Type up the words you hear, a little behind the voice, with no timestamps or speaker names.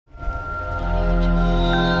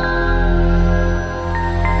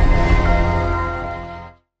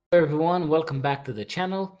everyone, welcome back to the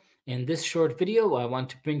channel. In this short video, I want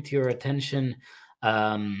to bring to your attention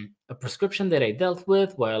a prescription that I dealt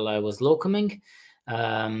with while I was locuming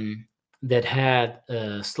that had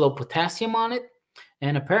slow potassium on it,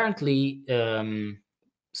 and apparently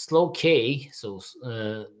slow K, so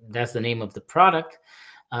that's the name of the product,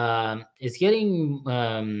 is getting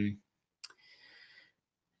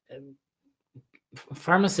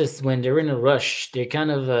pharmacists, when they're in a rush, they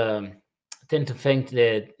kind of tend to think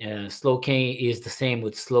that slow K is the same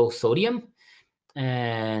with slow sodium.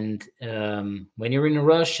 And when you're in a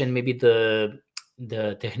rush and maybe the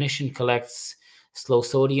technician collects slow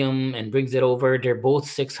sodium and brings it over, they're both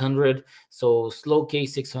 600. So slow K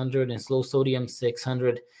 600 and slow sodium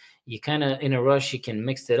 600. You kind of, in a rush, you can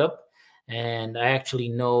mix it up. And I actually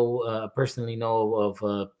know, personally know of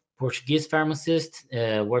a Portuguese pharmacist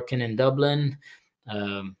working in Dublin.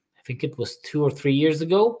 I think it was 2 or 3 years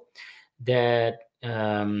ago that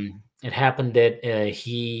it happened that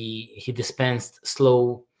he dispensed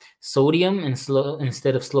slow sodium and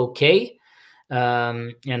instead of slow K,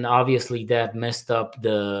 and obviously that messed up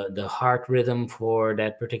the heart rhythm for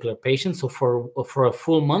that particular patient. So for a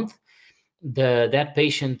full month, that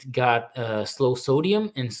patient got slow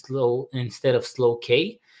sodium and instead of slow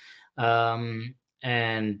K,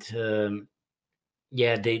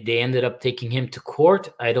 yeah, they ended up taking him to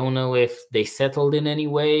court. I don't know if they settled in any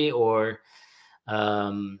way or,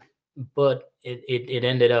 but it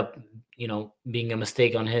ended up, being a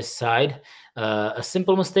mistake on his side, a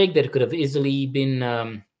simple mistake that could have easily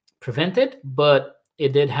been prevented, but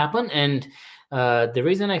it did happen. And the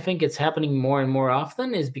reason I think it's happening more and more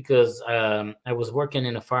often is because I was working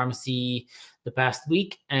in a pharmacy the past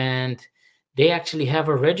week, and they actually have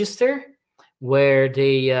a register where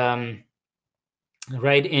they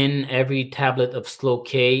write in every tablet of slow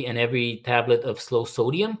K and every tablet of slow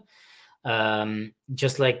sodium,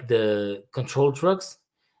 just like the controlled drugs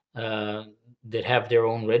that have their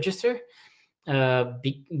own register,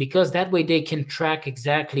 because that way they can track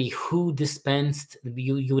exactly who dispensed.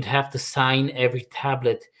 You would have to sign every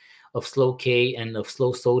tablet of slow K and of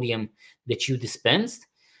slow sodium that you dispensed,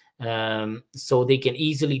 so they can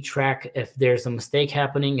easily track if there's a mistake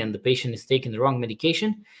happening and the patient is taking the wrong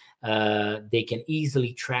medication. They can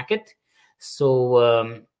easily track it.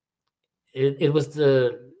 So it was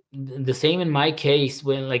the same in my case,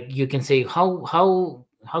 when, like, you can say, how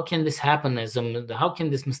can this happen? How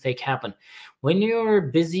can this mistake happen? When you're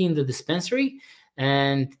busy in the dispensary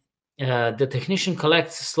and the technician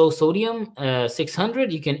collects slow sodium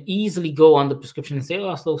 600, you can easily go on the prescription and say,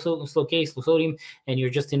 oh, slow K, slow sodium, and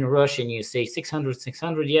you're just in a rush and you say 600.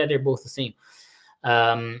 Yeah, they're both the same.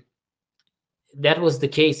 That was the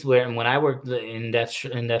case when I worked in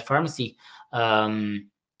that pharmacy.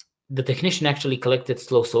 The technician actually collected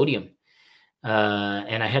slow sodium,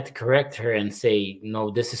 and I had to correct her and say, no,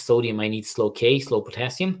 this is sodium. I need slow K, slow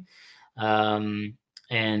potassium. And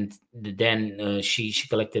then she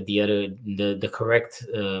collected the correct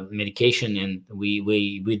medication, and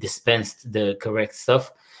we dispensed the correct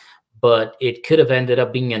stuff. But it could have ended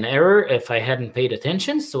up being an error if I hadn't paid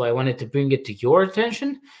attention. So I wanted to bring it to your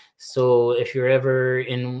attention. So if you're ever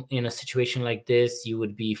in a situation like this, you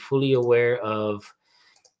would be fully aware of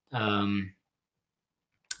the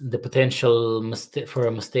potential for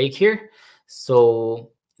a mistake here.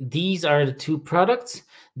 So these are the two products.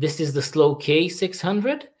 This is the slow K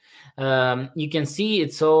 600. You can see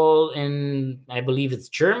it's all in, I believe it's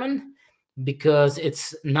German, because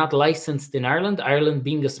it's not licensed in Ireland. Ireland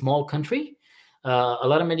being a small country, a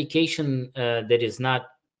lot of medication that is not,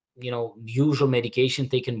 usual medication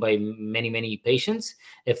taken by many patients.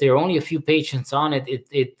 If there are only a few patients on it,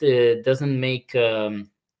 it doesn't make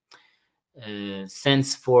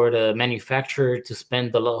sense for the manufacturer to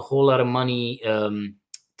spend a whole lot of money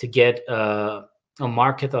to get a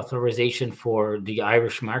market authorization for the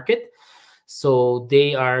Irish market. So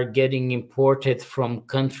they are getting imported from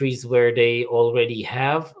countries where they already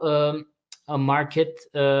have a market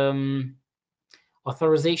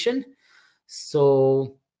authorization.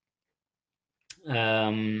 So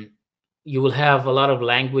you will have a lot of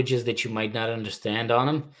languages that you might not understand on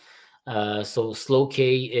them. So slow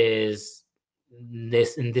K is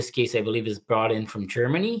in this case, I believe, is brought in from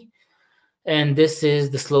Germany, and this is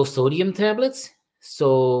the slow sodium tablets.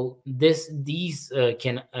 So these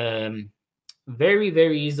can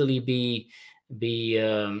very easily be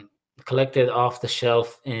collected off the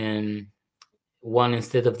shelf in one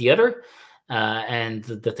instead of the other, and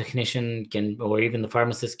the technician can, or even the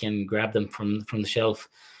pharmacist, can grab them from the shelf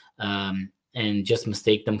and just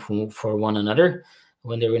mistake them for one another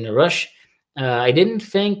when they're in a rush. I didn't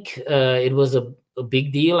think it was a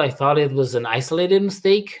big deal. I thought it was an isolated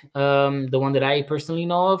mistake, the one that I personally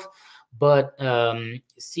know of. But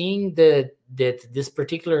seeing that this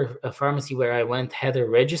particular pharmacy where I went had a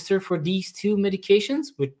register for these two medications,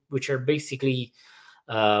 which are basically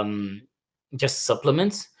just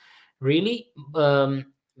supplements, really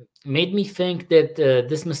made me think that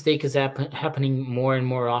this mistake is happening more and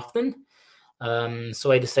more often.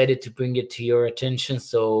 So I decided to bring it to your attention,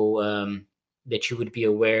 so that you would be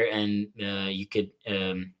aware, and you could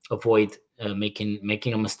avoid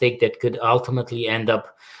making a mistake that could ultimately end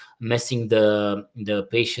up messing the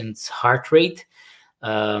patient's heart rate,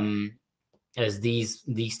 as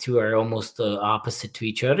these two are almost opposite to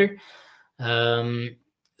each other.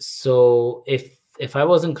 So if I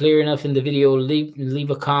wasn't clear enough in the video,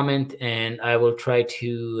 leave a comment, and I will try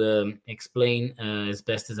to explain as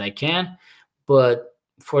best as I can. But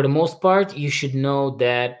for the most part, you should know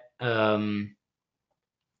that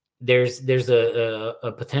there's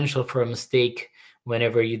a potential for a mistake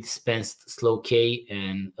whenever you dispense slow K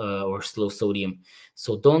and or slow sodium.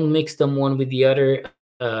 So don't mix them one with the other.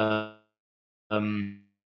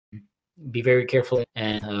 Be very careful,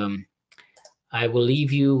 and I will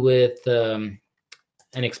leave you with an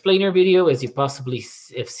explainer video, as you possibly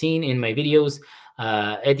have seen in my videos.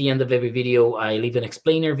 At the end of every video, I leave an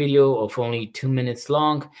explainer video of only 2 minutes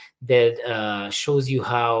long that shows you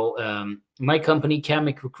how my company,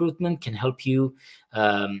 Chemic Recruitment, can help you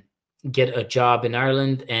get a job in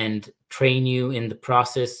Ireland and train you in the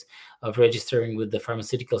process of registering with the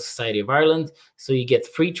Pharmaceutical Society of Ireland. So you get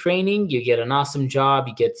free training, you get an awesome job,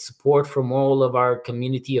 you get support from all of our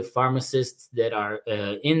community of pharmacists that are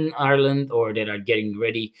in Ireland or that are getting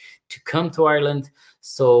ready to come to Ireland.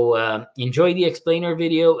 So enjoy the explainer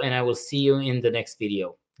video, and I will see you in the next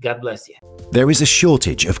video. God bless you. There is a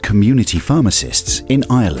shortage of community pharmacists in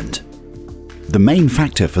Ireland. The main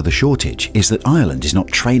factor for the shortage is that Ireland is not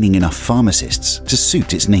training enough pharmacists to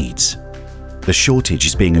suit its needs. The shortage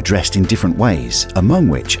is being addressed in different ways, among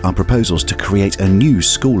which are proposals to create a new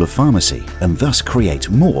school of pharmacy and thus create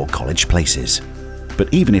more college places.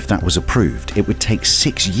 But even if that was approved, it would take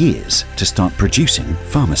 6 years to start producing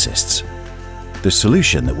pharmacists. The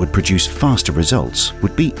solution that would produce faster results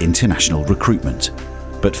would be international recruitment.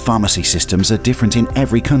 But pharmacy systems are different in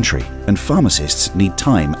every country, and pharmacists need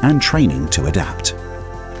time and training to adapt.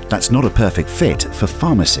 That's not a perfect fit for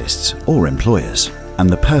pharmacists or employers. And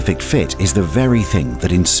the perfect fit is the very thing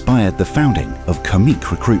that inspired the founding of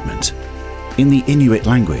Chemic Recruitment. In the Inuit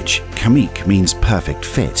language, Chemic means perfect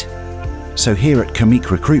fit. So here at Chemic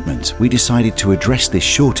Recruitment, we decided to address this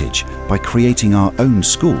shortage by creating our own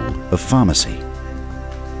school of pharmacy.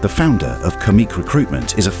 The founder of Chemic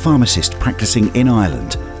Recruitment is a pharmacist practicing in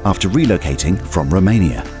Ireland after relocating from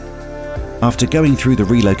Romania. After going through the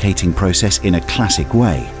relocating process in a classic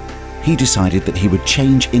way, he decided that he would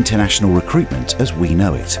change international recruitment as we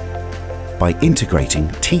know it, by integrating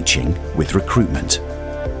teaching with recruitment.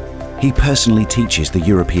 He personally teaches the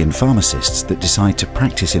European pharmacists that decide to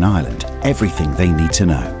practice in Ireland everything they need to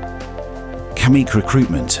know. Chemic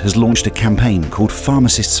Recruitment has launched a campaign called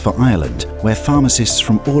Pharmacists for Ireland, where pharmacists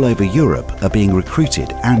from all over Europe are being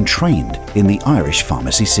recruited and trained in the Irish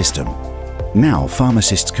pharmacy system. Now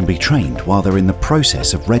pharmacists can be trained while they're in the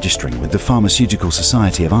process of registering with the Pharmaceutical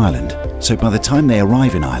Society of Ireland, so by the time they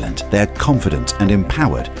arrive in Ireland, they're confident and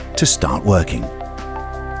empowered to start working.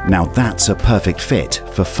 Now that's a perfect fit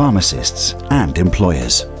for pharmacists and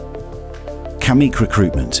employers. Chemic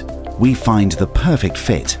Recruitment, we find the perfect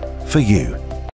fit for you.